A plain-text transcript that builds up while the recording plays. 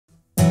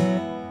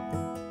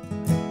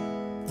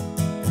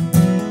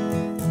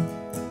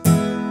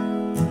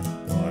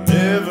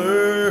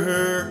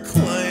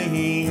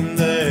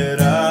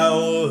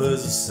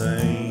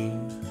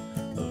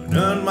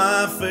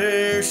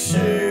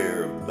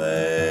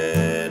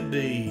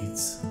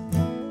deeds.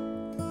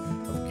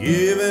 I've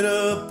given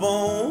up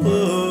on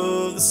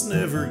love that's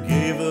never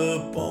gave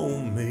up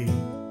on me,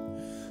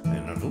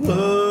 and I've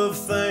loved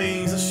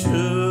things I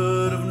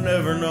should have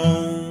never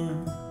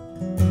known.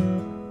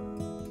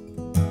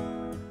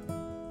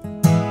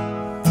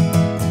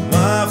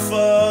 My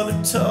father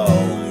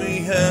taught me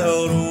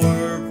how to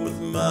work with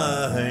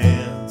my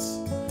hands,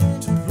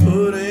 to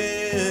put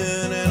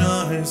in an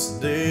honest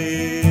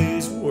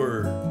day's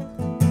work.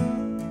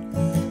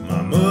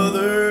 My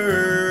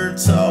mother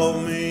taught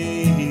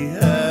me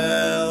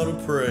how to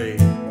pray,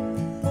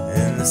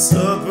 and the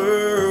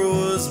supper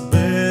was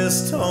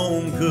best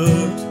home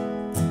cooked.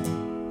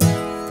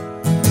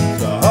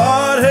 The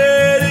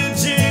hard-headed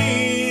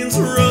genes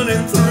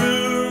running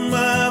through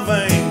my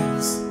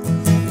veins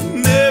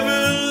never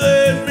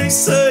let me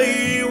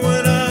say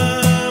when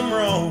I'm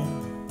wrong.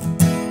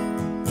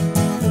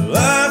 The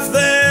life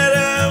that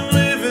I'm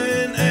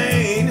living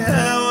ain't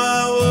how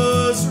I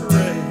was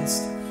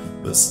raised,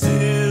 but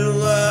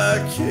still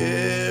I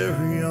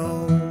carry on.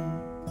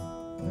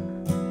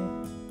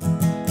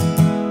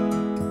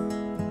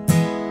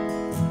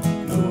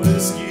 The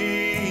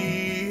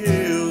whiskey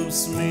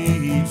helps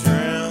me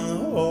drown the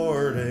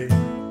heartache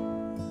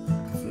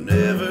of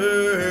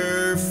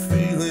never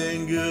feeling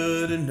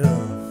good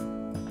enough.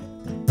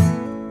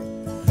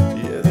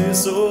 Yeah,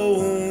 this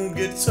old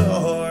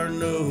guitar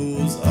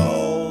knows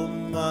all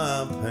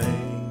my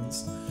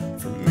pains.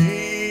 For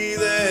me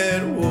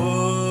that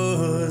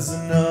was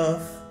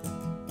enough.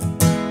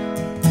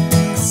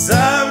 'Cause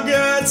I've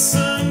got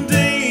some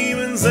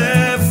demons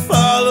that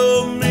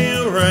follow me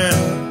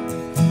around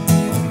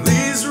on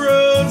these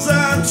roads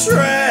I'm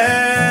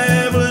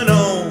traveling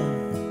on.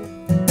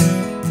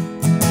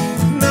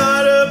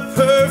 Not a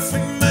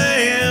perfect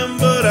man,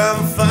 but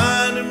I'm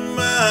finding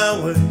my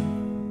way.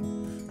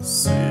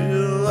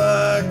 Still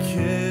I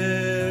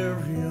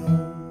carry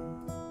on.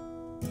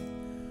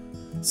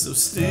 So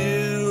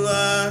still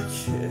I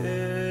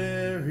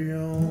carry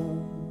on.